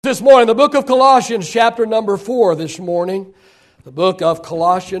This morning, the book of Colossians, chapter number 4 this morning. The book of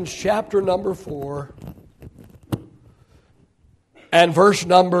Colossians, chapter number 4, and verse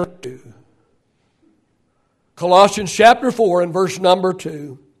number 2. Colossians chapter 4 and verse number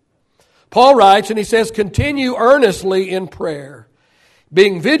 2. Paul writes, and he says, "Continue earnestly in prayer,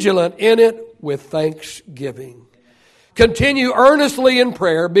 being vigilant in it with thanksgiving." Continue earnestly in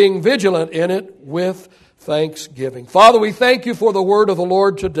prayer, being vigilant in it with thanksgiving. Father, we thank you for the word of the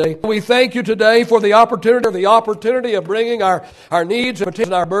Lord today. We thank you today for the opportunity of bringing our needs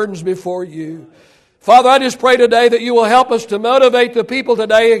and our burdens before you. Father, I just pray today that you will help us to motivate the people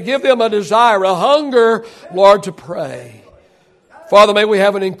today and give them a desire, a hunger, Lord, to pray. Father, may we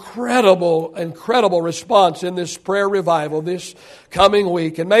have an incredible response in this prayer revival this coming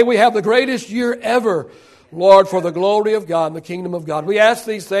week. And may we have the greatest year ever, Lord, for the glory of God and the kingdom of God. We ask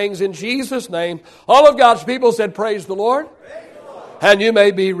these things in Jesus' name. All of God's people said, praise the Lord. Praise the Lord. And you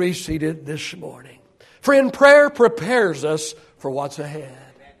may be reseated this morning. Friend, prayer prepares us for what's ahead.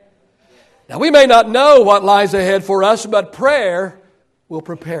 Now, we may not know what lies ahead for us, but prayer will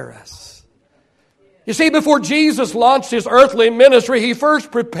prepare us. You see, before Jesus launched his earthly ministry, he first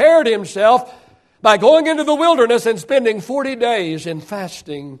prepared himself by going into the wilderness and spending 40 days in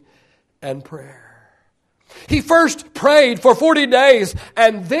fasting and prayer. He first prayed for 40 days,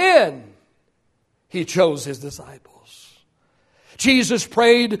 and then he chose his disciples. Jesus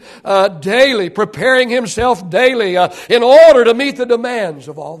prayed daily, preparing himself daily in order to meet the demands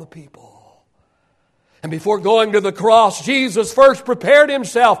of all the people. And before going to the cross, Jesus first prepared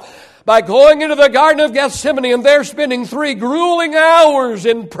himself by going into the Garden of Gethsemane and there spending 3 grueling hours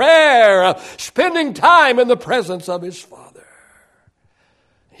in prayer, spending time in the presence of his Father.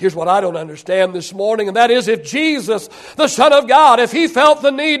 Here's what I don't understand this morning, and that is if Jesus, the Son of God, if he felt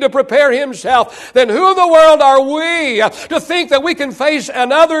the need to prepare himself, then who in the world are we to think that we can face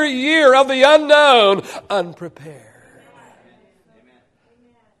another year of the unknown unprepared?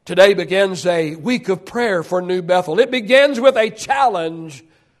 Today begins a week of prayer for New Bethel. It begins with a challenge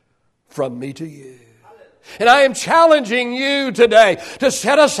from me to you. And I am challenging you today to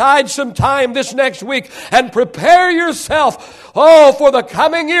set aside some time this next week and prepare yourself, for the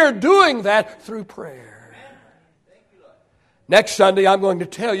coming year, doing that through prayer. Next Sunday, I'm going to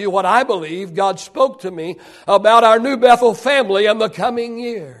tell you what I believe God spoke to me about our New Bethel family and the coming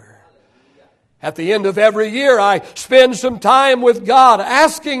year. At the end of every year, I spend some time with God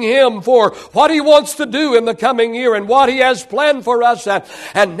asking Him for what He wants to do in the coming year and what He has planned for us.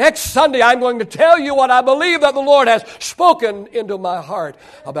 And next Sunday, I'm going to tell you what I believe that the Lord has spoken into my heart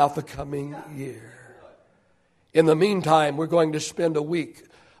about the coming year. In the meantime, we're going to spend a week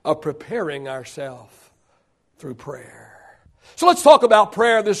of preparing ourselves through prayer. So let's talk about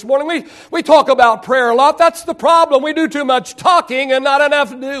prayer this morning. We talk about prayer a lot. That's the problem. We do too much talking and not enough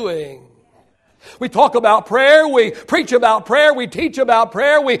doing. We talk about prayer, we preach about prayer, we teach about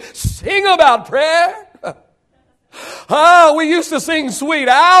prayer, we sing about prayer. We used to sing Sweet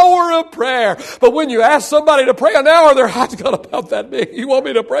Hour of Prayer. But when you ask somebody to pray an hour, their heart's got about that big. You want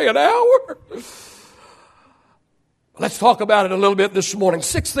me to pray an hour? Let's talk about it a little bit this morning.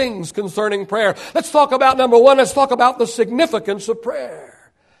 6 things concerning prayer. Let's talk about number 1. Let's talk about the significance of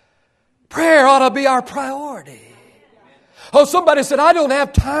prayer. Prayer ought to be our priority. Somebody said, I don't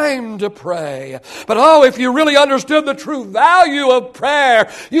have time to pray. But if you really understood the true value of prayer,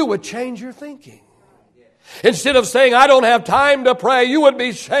 you would change your thinking. Instead of saying, I don't have time to pray, you would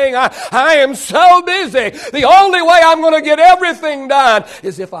be saying, I am so busy. The only way I'm going to get everything done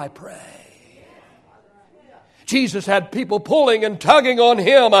is if I pray. Jesus had people pulling and tugging on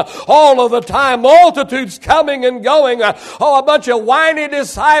Him all of the time. Multitudes coming and going. A bunch of whiny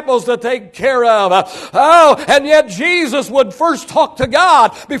disciples to take care of. And yet Jesus would first talk to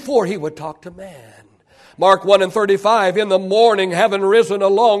God before He would talk to man. Mark 1:35, in the morning, having risen a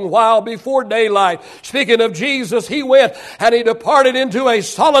long while before daylight, speaking of Jesus, He went and He departed into a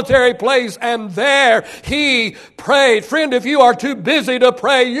solitary place, and there He prayed. Friend, if you are too busy to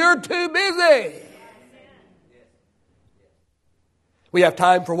pray, you're too busy. We have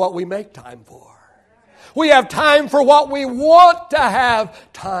time for what we make time for. We have time for what we want to have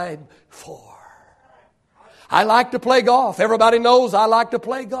time for. I like to play golf. Everybody knows I like to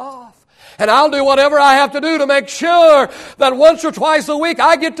play golf. And I'll do whatever I have to do to make sure that once or twice a week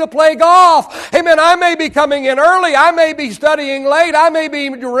I get to play golf. Amen. I may be coming in early. I may be studying late. I may be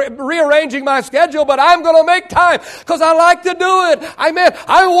rearranging my schedule, but I'm going to make time because I like to do it. Amen.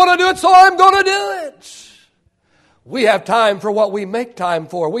 I want to do it, so I'm going to do it. We have time for what we make time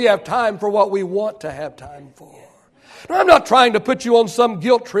for. We have time for what we want to have time for. Now, I'm not trying to put you on some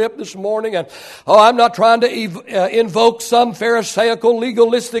guilt trip this morning, and I'm not trying to invoke some Pharisaical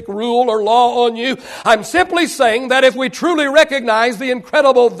legalistic rule or law on you. I'm simply saying that if we truly recognize the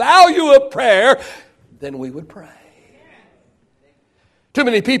incredible value of prayer, then we would pray. Too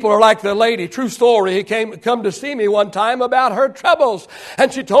many people are like the lady, true story. He come to see me one time about her troubles.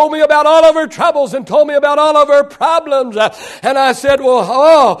 And she told me about all of her troubles and told me about all of her problems. And I said,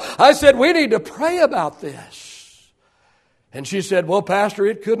 we need to pray about this. And she said, well, Pastor,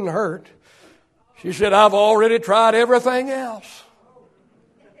 it couldn't hurt. She said, I've already tried everything else.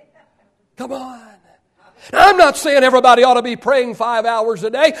 Come on. Now, I'm not saying everybody ought to be praying 5 hours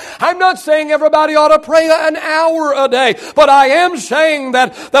a day. I'm not saying everybody ought to pray an hour a day. But I am saying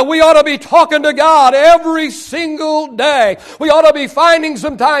that we ought to be talking to God every single day. We ought to be finding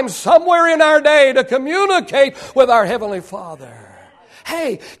some time somewhere in our day to communicate with our Heavenly Father.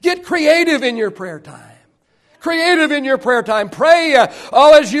 Hey, get creative in your prayer time. Creative in your prayer time. Pray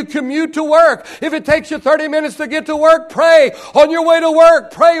as you commute to work. If it takes you 30 minutes to get to work, pray on your way to work.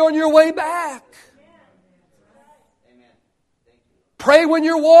 Pray on your way back. Pray when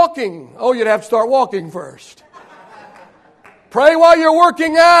you're walking. Oh, you'd have to start walking first. Pray while you're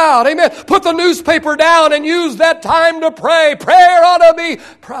working out. Amen. Put the newspaper down and use that time to pray. Prayer ought to be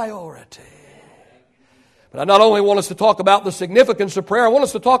priority. But I not only want us to talk about the significance of prayer, I want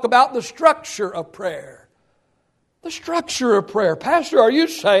us to talk about the structure of prayer. The structure of prayer. Pastor, are you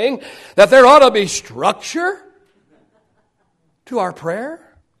saying that there ought to be structure to our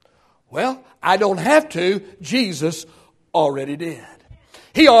prayer? Well, I don't have to. Jesus already did.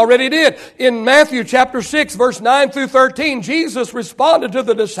 He already did. In Matthew chapter 6, verse 9 through 13, Jesus responded to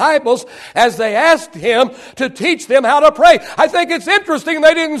the disciples as they asked Him to teach them how to pray. I think it's interesting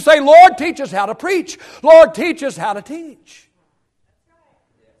they didn't say, Lord, teach us how to preach. Lord, teach us how to teach.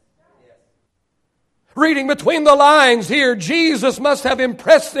 Reading between the lines here, Jesus must have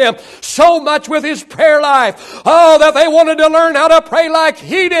impressed them so much with His prayer life. Oh, that they wanted to learn how to pray like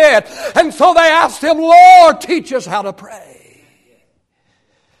He did. And so they asked Him, Lord, teach us how to pray.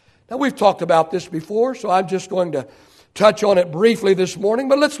 Now, we've talked about this before, so I'm just going to touch on it briefly this morning.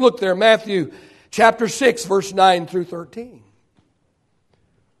 But let's look there, Matthew chapter 6, verse 9 through 13.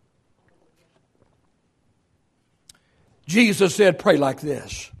 Jesus said, pray like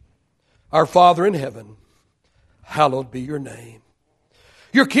this. Our Father in heaven, hallowed be your name.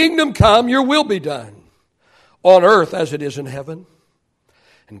 Your kingdom come, your will be done, on earth as it is in heaven.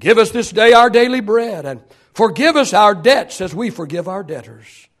 And give us this day our daily bread, and forgive us our debts as we forgive our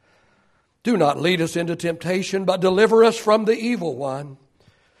debtors. Do not lead us into temptation, but deliver us from the evil one.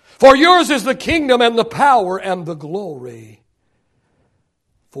 For yours is the kingdom and the power and the glory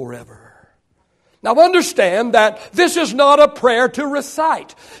forever. Now understand that this is not a prayer to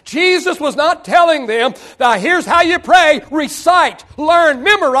recite. Jesus was not telling them, now here's how you pray, recite, learn,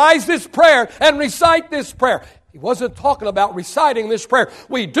 memorize this prayer, and recite this prayer. He wasn't talking about reciting this prayer.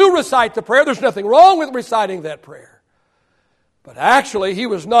 We do recite the prayer. There's nothing wrong with reciting that prayer. But actually, He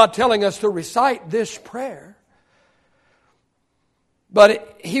was not telling us to recite this prayer.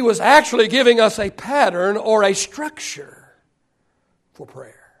 But He was actually giving us a pattern or a structure for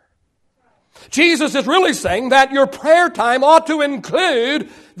prayer. Jesus is really saying that your prayer time ought to include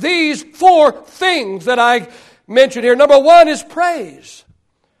these 4 things that I mentioned here. Number 1 is praise.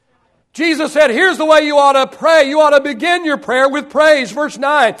 Jesus said, here's the way you ought to pray. You ought to begin your prayer with praise. Verse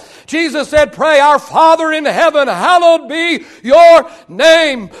 9, Jesus said, pray, our Father in heaven, hallowed be your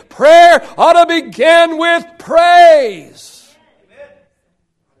name. Prayer ought to begin with praise.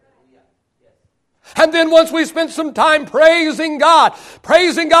 And then once we spent some time praising God,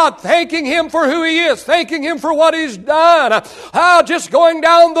 thanking Him for who He is, thanking Him for what He's done, just going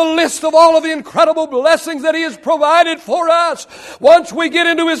down the list of all of the incredible blessings that He has provided for us. Once we get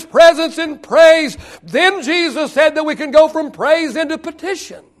into His presence in praise, then Jesus said that we can go from praise into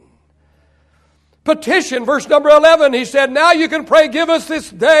petition. Petition, verse number 11, He said, now you can pray, give us this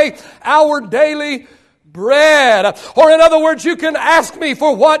day our daily bread. Or in other words, you can ask me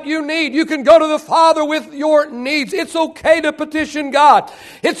for what you need. You can go to the Father with your needs. It's okay to petition God.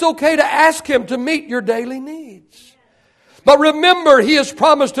 It's okay to ask Him to meet your daily needs. But remember, He has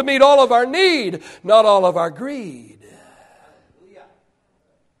promised to meet all of our need, not all of our greed.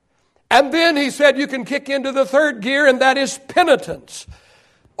 And then He said you can kick into the third gear, and that is penitence.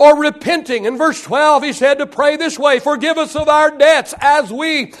 Or repenting. In verse 12, He said to pray this way, forgive us of our debts as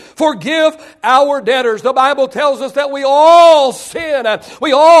we forgive our debtors. The Bible tells us that we all sin and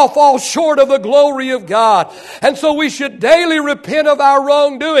we all fall short of the glory of God. And so we should daily repent of our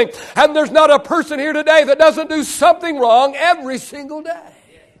wrongdoing. And there's not a person here today that doesn't do something wrong every single day.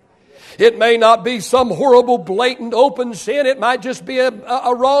 It may not be some horrible, blatant, open sin. It might just be a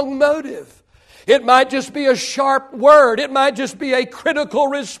wrong motive. It might just be a sharp word. It might just be a critical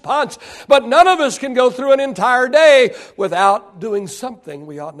response. But none of us can go through an entire day without doing something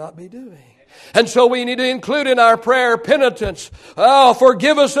we ought not be doing. And so we need to include in our prayer penitence. Oh,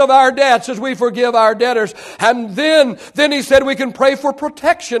 forgive us of our debts as we forgive our debtors. And then he said we can pray for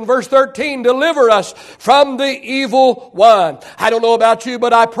protection. Verse 13, deliver us from the evil one. I don't know about you,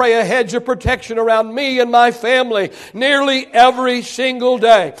 but I pray a hedge of protection around me and my family nearly every single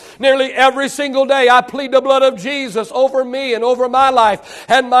day. Nearly every single day I plead the blood of Jesus over me and over my life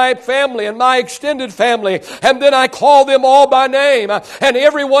and my family and my extended family. And then I call them all by name. And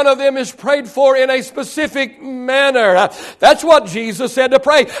every one of them is prayed for in a specific manner. That's what Jesus said to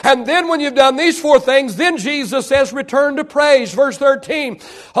pray. And then when you've done these four things, then Jesus says, return to praise. Verse 13.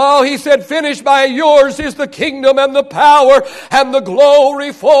 Oh, he said, finished by yours is the kingdom and the power and the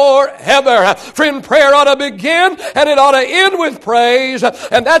glory forever. Friend, prayer ought to begin and it ought to end with praise.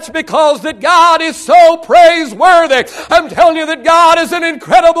 And that's because that God is so praiseworthy. I'm telling you that God is an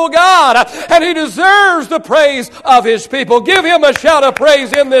incredible God and He deserves the praise of His people. Give Him a shout of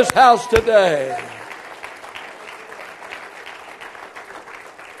praise in this house today. Now,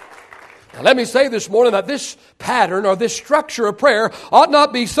 let me say this morning that this pattern or this structure of prayer ought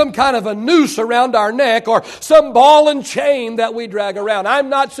not be some kind of a noose around our neck or some ball and chain that we drag around. I'm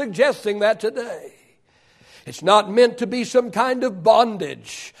not suggesting that today. It's not meant to be some kind of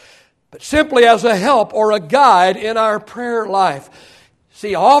bondage, but simply as a help or a guide in our prayer life.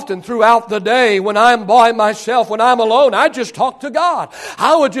 See, often throughout the day when I'm by myself, when I'm alone, I just talk to God.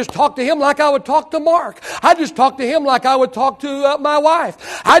 I would just talk to Him like I would talk to Mark. I just talk to Him like I would talk to my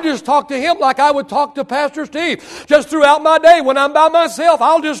wife. I just talk to Him like I would talk to Pastor Steve. Just throughout my day when I'm by myself,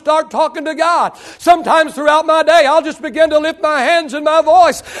 I'll just start talking to God. Sometimes throughout my day, I'll just begin to lift my hands and my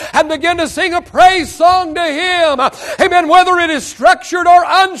voice and begin to sing a praise song to Him. Amen. Whether it is structured or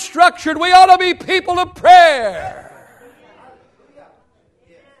unstructured, we ought to be people of prayer.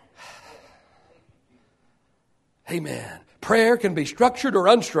 Amen. Prayer can be structured or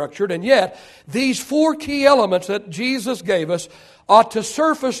unstructured, and yet these four key elements that Jesus gave us ought to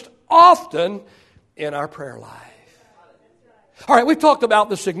surface often in our prayer life. All right, we've talked about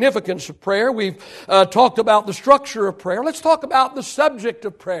the significance of prayer. We've talked about the structure of prayer. Let's talk about the subject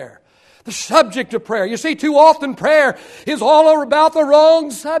of prayer. The subject of prayer. You see, too often prayer is all about the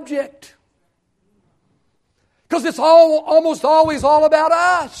wrong subject. Because it's almost always all about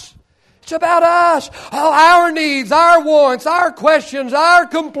us. It's about us, all our needs, our wants, our questions, our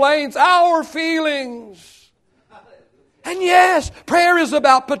complaints, our feelings. And yes, prayer is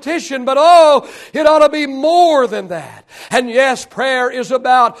about petition, but it ought to be more than that. And yes, prayer is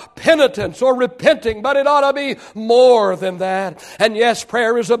about penitence or repenting, but it ought to be more than that. And yes,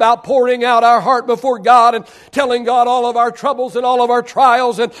 prayer is about pouring out our heart before God and telling God all of our troubles and all of our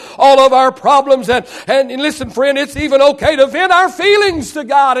trials and all of our problems. And listen, friend, it's even okay to vent our feelings to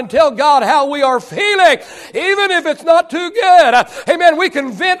God and tell God how we are feeling, even if it's not too good. Amen. We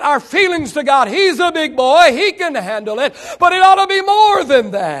can vent our feelings to God. He's a big boy. He can handle it. But it ought to be more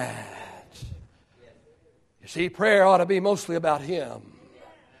than that. You see, prayer ought to be mostly about Him.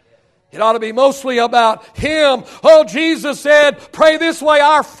 It ought to be mostly about Him. Oh, Jesus said, pray this way,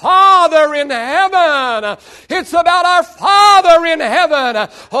 our Father in heaven. It's about our Father in heaven.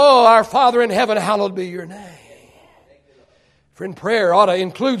 Oh, our Father in heaven, hallowed be your name. Friend, prayer ought to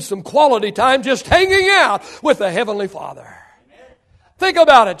include some quality time just hanging out with the Heavenly Father. Think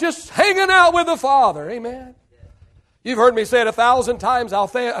about it, just hanging out with the Father. Amen. You've heard me say it 1,000 times. I'll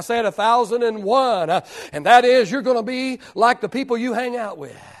say it 1,001. And that is, you're going to be like the people you hang out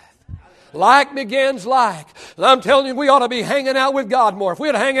with. Like begins like. And I'm telling you, we ought to be hanging out with God more. If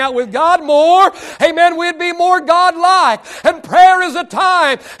we'd hang out with God more, amen, we'd be more God-like. And prayer is a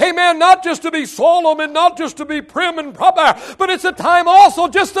time, amen, not just to be solemn and not just to be prim and proper, but it's a time also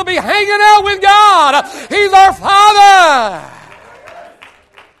just to be hanging out with God. He's our Father.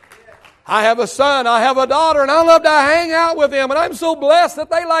 I have a son, I have a daughter, and I love to hang out with them. And I'm so blessed that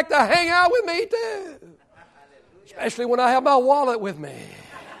they like to hang out with me too. Especially when I have my wallet with me.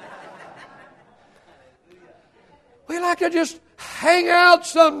 We like to just hang out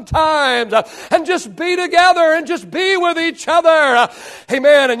sometimes and just be together and just be with each other.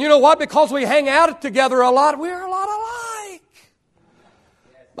 Amen. And you know what? Because we hang out together a lot, we're a lot alike.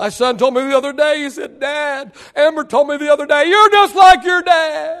 My son told me the other day, he said, Dad, Amber told me the other day, you're just like your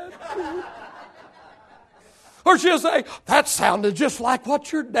dad. Or she'll say, that sounded just like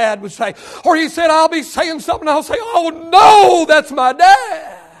what your dad would say. Or he said, I'll be saying something, I'll say, oh no, that's my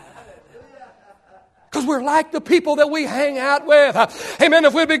dad. Because we're like the people that we hang out with. Amen.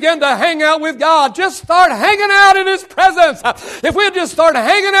 If we begin to hang out with God, just start hanging out in His presence. If we just start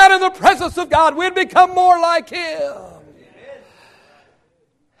hanging out in the presence of God, we'd become more like Him.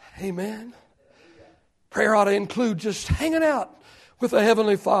 Amen. Prayer ought to include just hanging out with the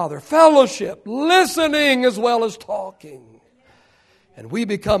Heavenly Father, fellowship, listening as well as talking. And we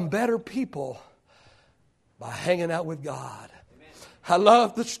become better people by hanging out with God. I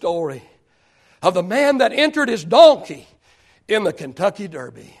love the story of the man that entered his donkey in the Kentucky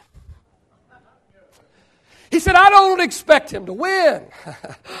Derby. He said, I don't expect him to win.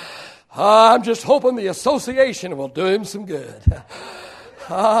 I'm just hoping the association will do him some good.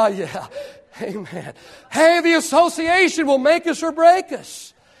 Yeah. Amen. Hey, the association will make us or break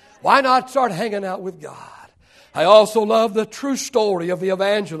us. Why not start hanging out with God? I also love the true story of the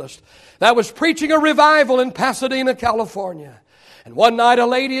evangelist that was preaching a revival in Pasadena, California. And one night a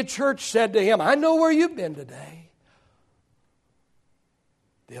lady at church said to him, I know where you've been today.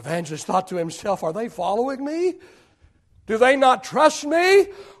 The evangelist thought to himself, are they following me? Do they not trust me?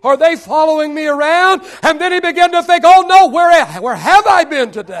 Are they following me around? And then he began to think, oh no, where have I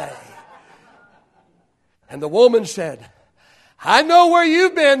been today? And the woman said, I know where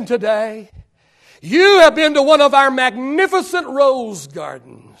you've been today. You have been to one of our magnificent rose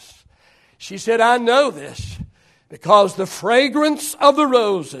gardens. She said, I know this because the fragrance of the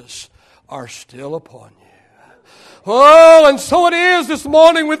roses are still upon you. Oh, and so it is this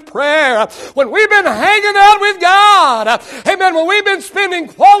morning with prayer. When we've been hanging out with God, amen, when we've been spending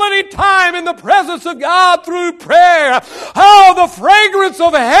quality time in the presence of God through prayer, oh, the fragrance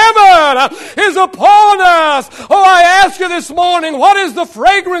of heaven is upon us. Oh, I ask you this morning, what is the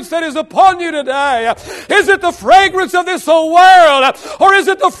fragrance that is upon you today? Is it the fragrance of this old world? Or is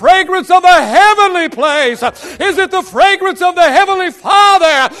it the fragrance of the heavenly place? Is it the fragrance of the Heavenly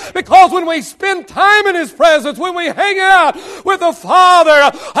Father? Because when we spend time in His presence, when we hang out with the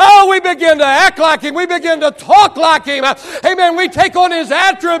Father, oh, we begin to act like Him. We begin to talk like Him. Amen. We take on His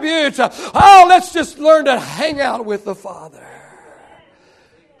attributes. Oh, let's just learn to hang out with the Father.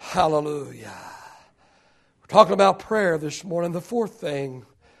 Hallelujah. We're talking about prayer this morning. The fourth thing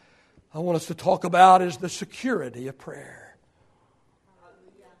I want us to talk about is the security of prayer.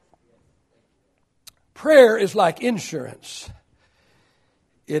 Prayer is like insurance.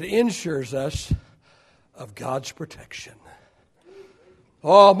 It insures us of God's protection.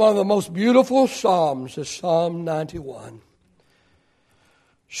 Oh, one of the most beautiful Psalms is Psalm 91.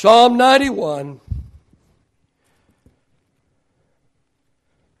 Psalm 91.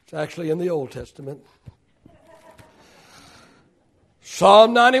 It's actually in the Old Testament.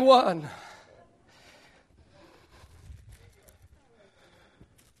 Psalm 91.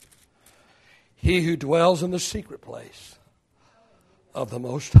 He who dwells in the secret place of the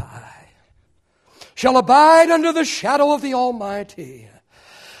Most High shall abide under the shadow of the Almighty.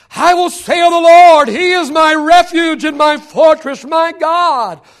 I will say of the Lord, He is my refuge and my fortress, my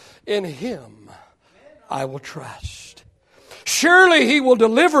God. In Him I will trust. Surely He will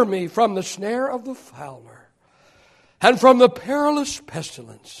deliver me from the snare of the fowler and from the perilous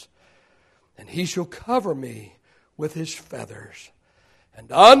pestilence. And He shall cover me with His feathers,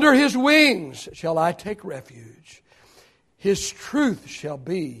 and under His wings shall I take refuge. His truth shall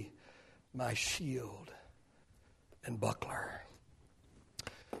be my shield and buckler.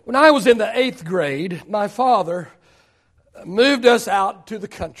 When I was in the 8th grade, my father moved us out to the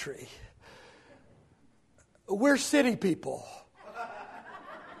country. We're city people.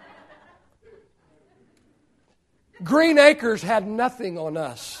 Green Acres had nothing on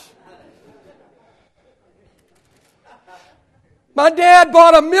us. My dad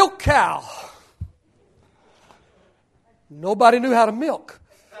bought a milk cow. Nobody knew how to milk.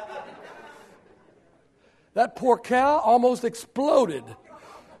 That poor cow almost exploded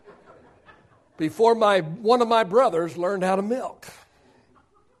before one of my brothers learned how to milk.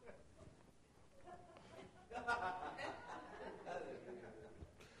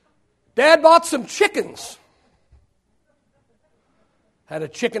 Dad bought some chickens. Had a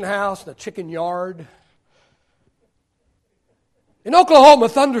chicken house and a chicken yard. In Oklahoma,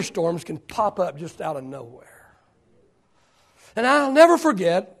 thunderstorms can pop up just out of nowhere. And I'll never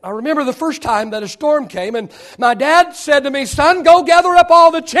forget, I remember the first time that a storm came, and my dad said to me, son, go gather up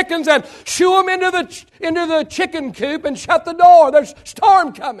all the chickens and shoo them into the chicken coop and shut the door. There's a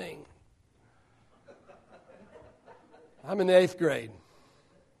storm coming. I'm in the 8th grade.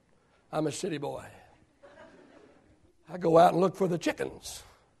 I'm a city boy. I go out and look for the chickens.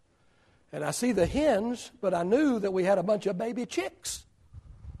 And I see the hens, but I knew that we had a bunch of baby chicks.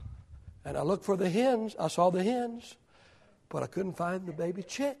 And I looked for the hens. I saw the hens. But I couldn't find the baby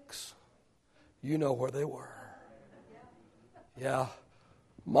chicks. You know where they were. Yeah,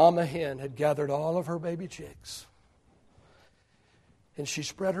 Mama Hen had gathered all of her baby chicks. And she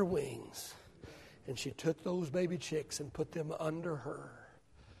spread her wings. And she took those baby chicks and put them under her.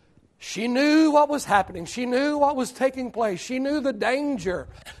 She knew what was happening. She knew what was taking place. She knew the danger.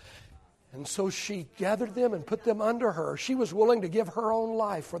 And so she gathered them and put them under her. She was willing to give her own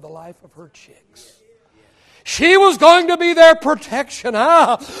life for the life of her chicks. She was going to be their protection.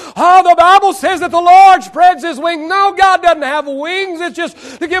 The Bible says that the Lord spreads His wings. No, God doesn't have wings. It's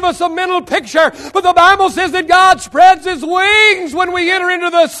just to give us a mental picture. But the Bible says that God spreads His wings when we enter into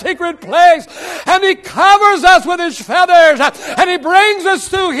the secret place. And He covers us with His feathers. And He brings us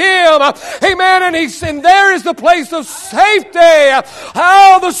to Him. Amen. And there is the place of safety.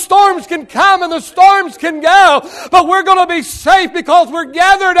 The storms can come and the storms can go. But we're going to be safe because we're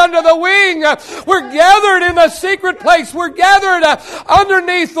gathered under the wing. We're gathered in the secret place. We're gathered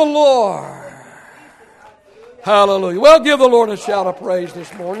underneath the Lord. Hallelujah. Well, give the Lord a shout of praise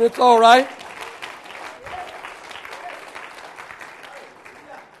this morning. It's all right.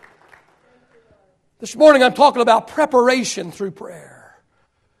 This morning I'm talking about preparation through prayer.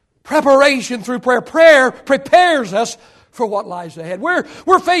 Preparation through prayer. Prayer prepares us for what lies ahead. We're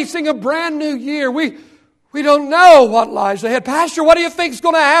facing a brand new year. We don't know what lies ahead. Pastor, what do you think is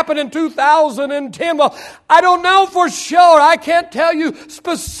going to happen in 2010? Well, I don't know for sure. I can't tell you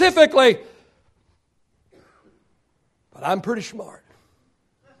specifically. But I'm pretty smart.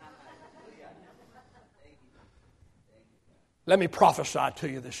 Let me prophesy to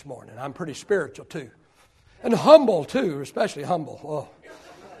you this morning. I'm pretty spiritual too. And humble too, especially humble. Oh.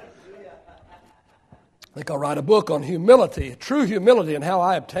 I think I'll write a book on humility, true humility and how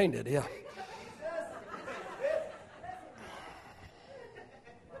I obtained it. Yeah.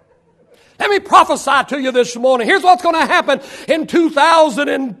 Let me prophesy to you this morning. Here's what's going to happen in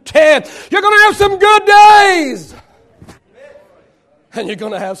 2010. You're going to have some good days. And you're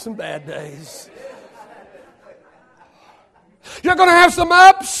going to have some bad days. You're going to have some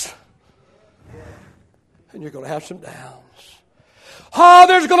ups. And you're going to have some downs.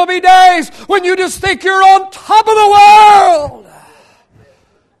 There's going to be days when you just think you're on top of the world.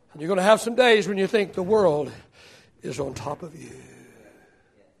 And you're going to have some days when you think the world is on top of you.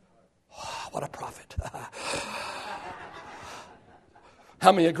 What a prophet.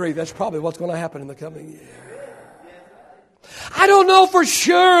 How many agree that's probably what's going to happen in the coming year? I don't know for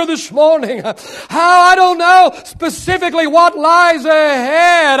sure this morning. I don't know specifically what lies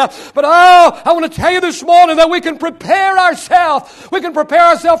ahead. But I want to tell you this morning that we can prepare ourselves. We can prepare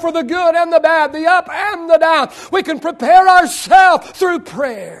ourselves for the good and the bad, the up and the down. We can prepare ourselves through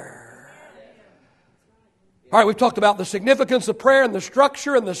prayer. All right, we've talked about the significance of prayer and the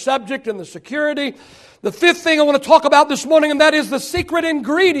structure and the subject and the security. The fifth thing I want to talk about this morning, and that is the secret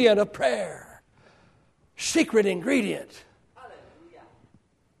ingredient of prayer. Secret ingredient.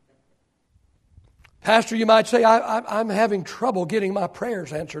 Pastor, you might say, I'm having trouble getting my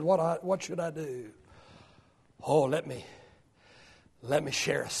prayers answered. What should I do? Oh, let me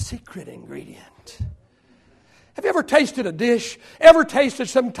share a secret ingredient. Have you ever tasted a dish? Ever tasted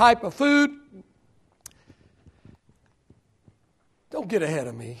some type of food? Don't get ahead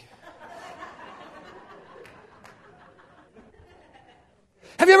of me.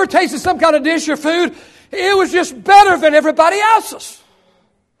 Have you ever tasted some kind of dish or food? It was just better than everybody else's.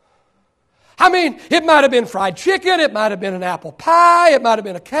 I mean, it might have been fried chicken, it might have been an apple pie, it might have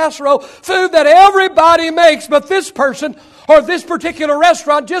been a casserole, food that everybody makes, but this person or this particular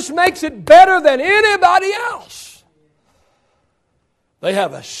restaurant just makes it better than anybody else. They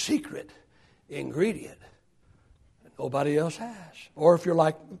have a secret ingredient that nobody else has. Or if you're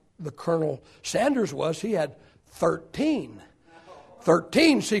like the Colonel Sanders was, he had 13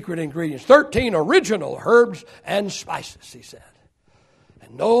 secret ingredients, 13 original herbs and spices, he said.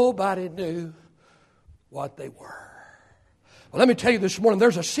 And nobody knew what they were. Well, let me tell you this morning,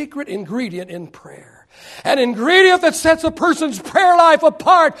 there's a secret ingredient in prayer. An ingredient that sets a person's prayer life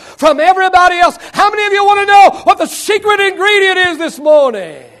apart from everybody else. How many of you want to know what the secret ingredient is this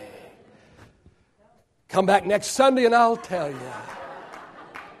morning? Come back next Sunday and I'll tell you.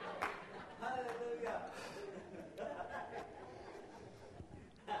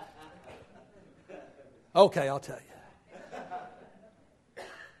 Okay, I'll tell you.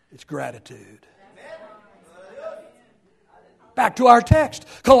 It's gratitude. Back to our text.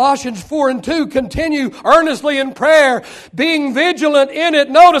 Colossians 4:2. Continue earnestly in prayer, being vigilant in it.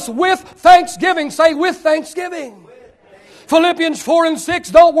 Notice, with thanksgiving. Say, with thanksgiving. Philippians 4 and 6,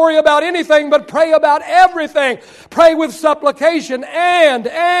 don't worry about anything, but pray about everything. Pray with supplication and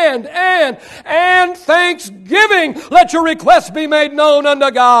thanksgiving. Let your requests be made known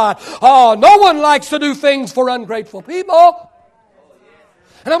unto God. Oh, no one likes to do things for ungrateful people.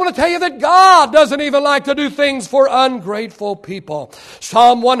 And I'm going to tell you that God doesn't even like to do things for ungrateful people.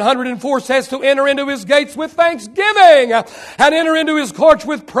 Psalm 104 says to enter into His gates with thanksgiving and enter into His courts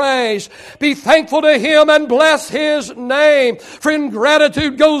with praise. Be thankful to Him and bless His name. Friend,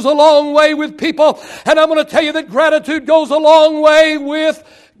 gratitude goes a long way with people. And I'm going to tell you that gratitude goes a long way with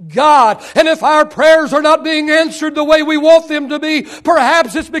God. And if our prayers are not being answered the way we want them to be,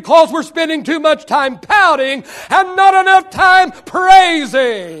 perhaps it's because we're spending too much time pouting and not enough time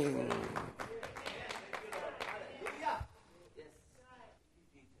praising.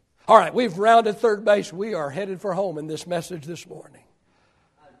 All right, we've rounded third base. We are headed for home in this message this morning.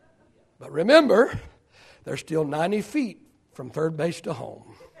 But remember, there's still 90 feet from third base to home.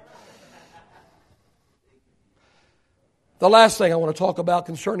 The last thing I want to talk about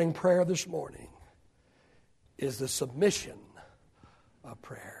concerning prayer this morning is the submission of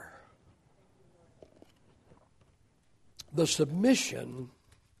prayer. The submission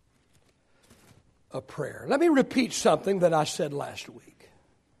of prayer. Let me repeat something that I said last week.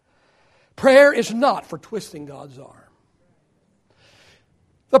 Prayer is not for twisting God's arm.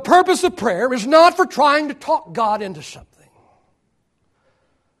 The purpose of prayer is not for trying to talk God into something.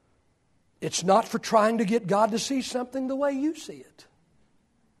 It's not for trying to get God to see something the way you see it.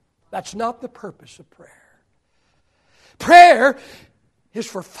 That's not the purpose of prayer. Prayer is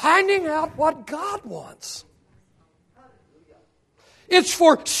for finding out what God wants. It's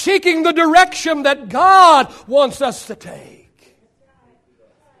for seeking the direction that God wants us to take.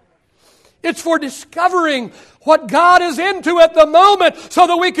 It's for discovering what God is into at the moment so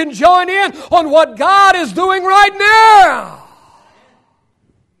that we can join in on what God is doing right now.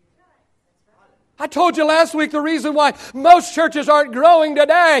 I told you last week the reason why most churches aren't growing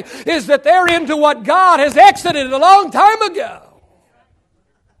today is that they're into what God has exited a long time ago.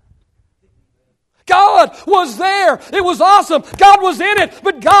 God was there. It was awesome. God was in it,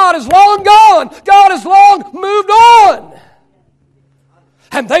 but God is long gone. God has long moved on.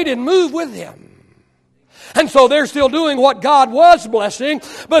 And they didn't move with Him. And so they're still doing what God was blessing,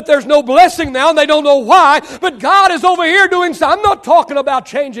 but there's no blessing now, and they don't know why. But God is over here doing something. I'm not talking about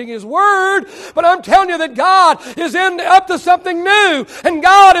changing His Word, but I'm telling you that God is up to something new, and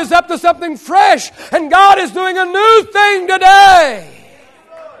God is up to something fresh, and God is doing a new thing today.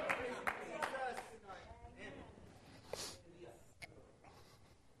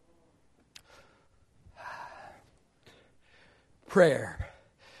 Prayer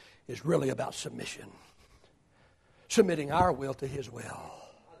is really about submission. Submitting our will to His will.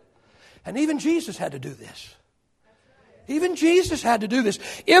 And even Jesus had to do this. Even Jesus had to do this.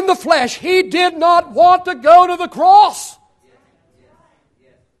 In the flesh, He did not want to go to the cross.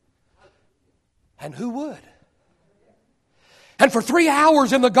 And who would? And for 3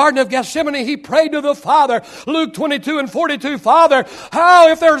 hours in the Garden of Gethsemane, He prayed to the Father. Luke 22 and 42, Father,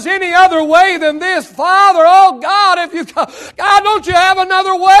 if there's any other way than this, Father, oh God, God, don't you have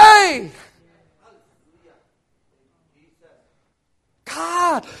another way?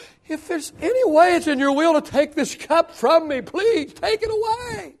 God, if there's any way it's in your will to take this cup from me, please take it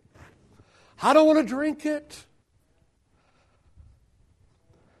away. I don't want to drink it.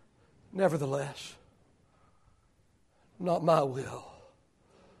 Nevertheless, not my will.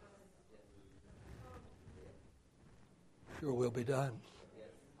 Your will be done.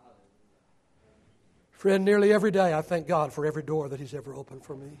 Friend, nearly every day I thank God for every door that He's ever opened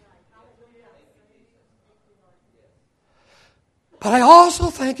for me. But I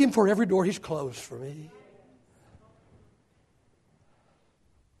also thank Him for every door He's closed for me.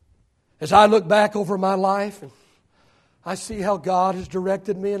 As I look back over my life and I see how God has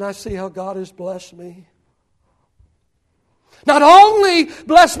directed me and I see how God has blessed me. Not only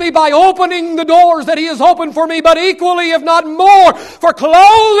blessed me by opening the doors that He has opened for me, but equally, if not more, for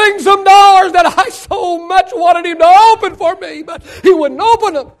closing some doors that I so much wanted Him to open for me, but He wouldn't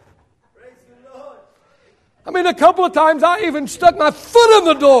open them. I mean, a couple of times I even stuck my foot in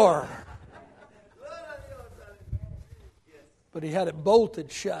the door. But He had it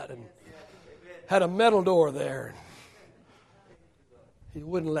bolted shut and had a metal door there. He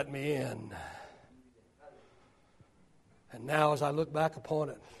wouldn't let me in. And now as I look back upon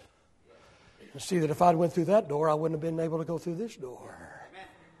it and see that if I'd went through that door, I wouldn't have been able to go through this door.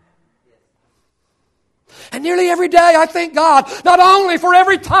 And nearly every day I thank God, not only for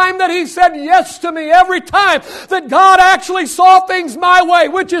every time that He said yes to me, every time that God actually saw things my way,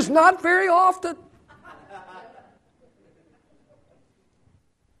 which is not very often.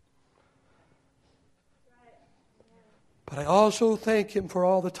 But I also thank Him for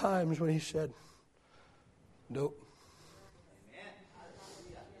all the times when He said, nope.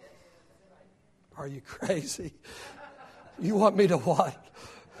 Are you crazy? You want me to what?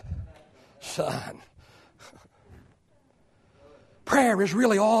 Son. Prayer is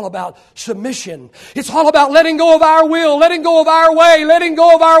really all about submission. It's all about letting go of our will, letting go of our way, letting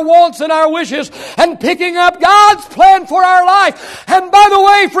go of our wants and our wishes, and picking up God's plan for our life. And by the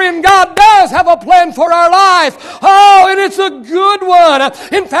way, friend, God does have a plan for our life. Oh, and it's a good one.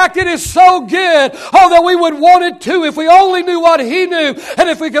 In fact, it is so good, that we would want it too. If we only knew what He knew, and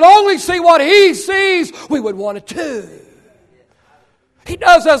if we could only see what He sees, we would want it too. He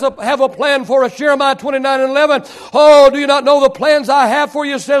does have a plan for us. Jeremiah 29:11. Oh, do you not know the plans I have for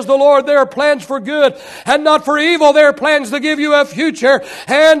you, says the Lord? They are plans for good and not for evil. They are plans to give you a future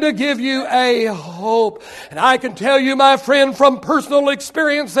and to give you a hope. And I can tell you, my friend, from personal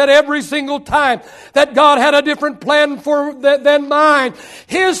experience, that every single time that God had a different plan than mine,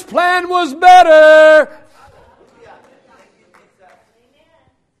 His plan was better.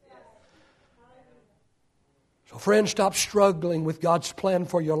 So friend, stop struggling with God's plan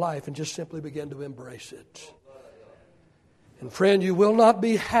for your life and just simply begin to embrace it. And friend, you will not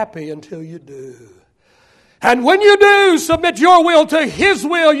be happy until you do. And when you do submit your will to His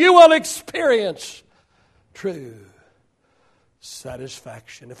will, you will experience true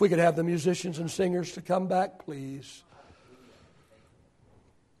satisfaction. If we could have the musicians and singers to come back, please.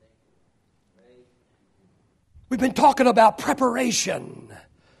 We've been talking about preparation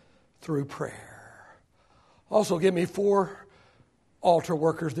through prayer. Also, give me 4 altar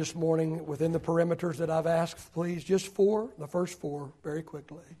workers this morning within the perimeters that I've asked, please. Just 4, the first 4, very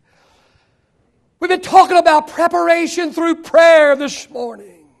quickly. We've been talking about preparation through prayer this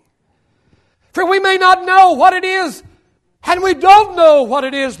morning. For we may not know what it is, and we don't know what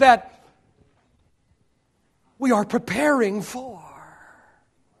it is that we are preparing for.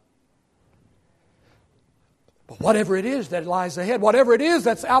 Whatever it is that lies ahead, whatever it is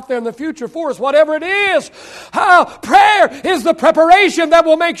that's out there in the future for us, whatever it is, prayer is the preparation that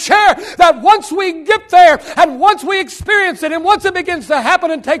will make sure that once we get there and once we experience it and once it begins to happen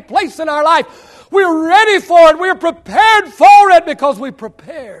and take place in our life, we're ready for it. We're prepared for it because we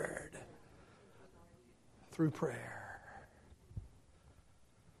prepared through prayer.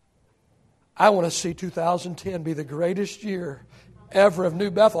 I want to see 2010 be the greatest year ever of New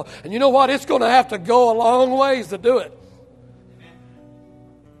Bethel. And you know what? It's going to have to go a long ways to do it.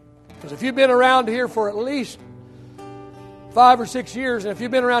 Because if you've been around here for at least 5 or 6 years, and if you've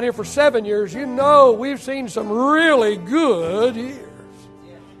been around here for 7 years, you know we've seen some really good years.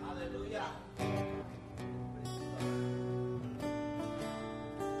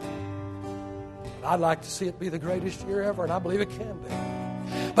 I'd like to see it be the greatest year ever, and I believe it can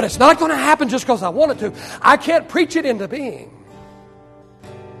be. But it's not going to happen just because I want it to. I can't preach it into being.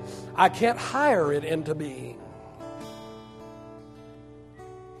 I can't hire it into being.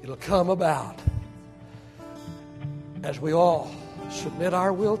 It'll come about as we all submit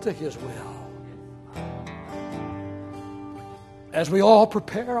our will to His will. As we all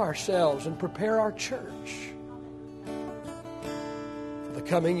prepare ourselves and prepare our church for the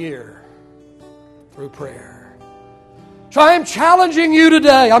coming year through prayer. So I am challenging you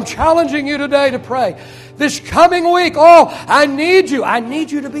today. I'm challenging you today to pray. This coming week, I need you. I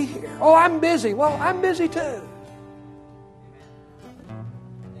need you to be here. Oh, I'm busy. Well, I'm busy too.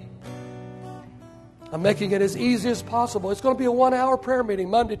 I'm making it as easy as possible. It's going to be a 1-hour prayer meeting,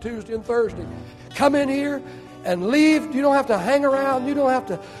 Monday, Tuesday, and Thursday. Come in here and leave. You don't have to hang around. You don't have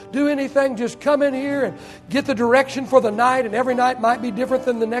to do anything. Just come in here and get the direction for the night. And every night might be different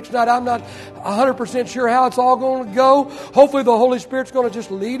than the next night. I'm not 100% sure how it's all going to go. Hopefully the Holy Spirit's going to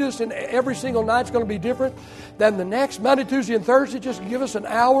just lead us, and every single night's going to be different than the next. Monday, Tuesday, and Thursday, just give us an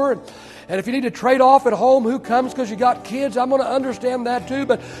hour. And if you need to trade off at home who comes because you got kids, I'm going to understand that too.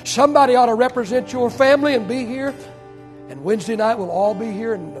 But somebody ought to represent your family and be here. And Wednesday night we'll all be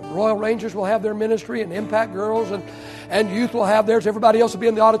here, and the Royal Rangers will have their ministry, and Impact Girls and youth will have theirs. Everybody else will be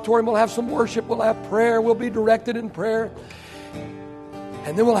in the auditorium. We'll have some worship. We'll have prayer. We'll be directed in prayer.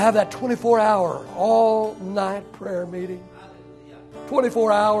 And then we'll have that 24-hour, all-night prayer meeting.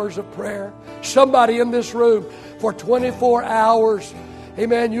 24 hours of prayer. Somebody in this room for 24 hours.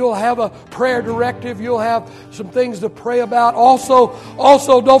 Amen. You'll have a prayer directive. You'll have some things to pray about. Also, I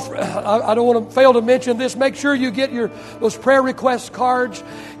don't want to fail to mention this. Make sure you get those prayer request cards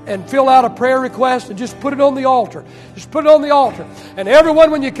and fill out a prayer request and just put it on the altar. Just put it on the altar. And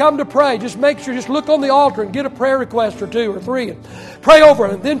everyone, when you come to pray, just make sure, just look on the altar and get a prayer request or 2 or 3 and pray over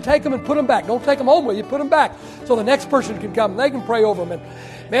them, and then take them and put them back. Don't take them home with you. Put them back so the next person can come and they can pray over them.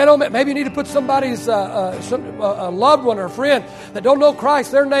 Man, oh man, maybe you need to put somebody's loved one or friend that don't know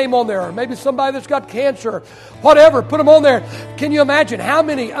Christ, their name on there. Or maybe somebody that's got cancer. Whatever, put them on there. Can you imagine how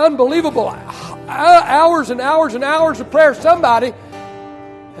many unbelievable hours and hours and hours of prayer somebody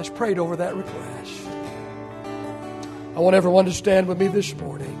has prayed over that request? I want everyone to stand with me this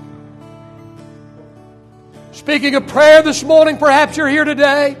morning. Speaking of prayer this morning, perhaps you're here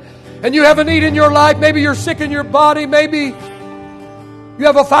today and you have a need in your life. Maybe you're sick in your body. Maybe you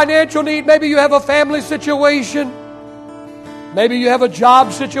have a financial need. Maybe you have a family situation. Maybe you have a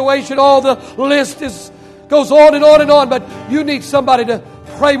job situation. All the list goes on and on and on. But you need somebody to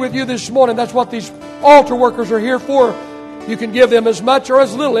pray with you this morning. That's what these altar workers are here for. You can give them as much or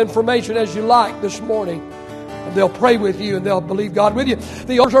as little information as you like this morning. And they'll pray with you and they'll believe God with you.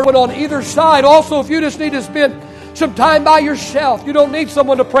 The altars are on either side. Also, if you just need to spend some time by yourself, you don't need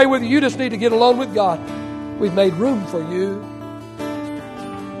someone to pray with you. You just need to get alone with God. We've made room for you.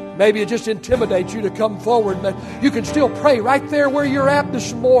 Maybe it just intimidates you to come forward, but you can still pray right there where you're at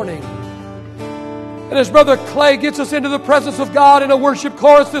this morning. And as Brother Clay gets us into the presence of God in a worship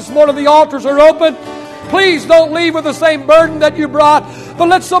chorus this morning, the altars are open. Please don't leave with the same burden that you brought, but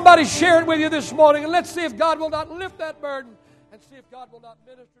let somebody share it with you this morning, and let's see if God will not lift that burden and see if God will not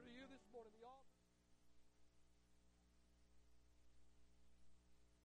minister.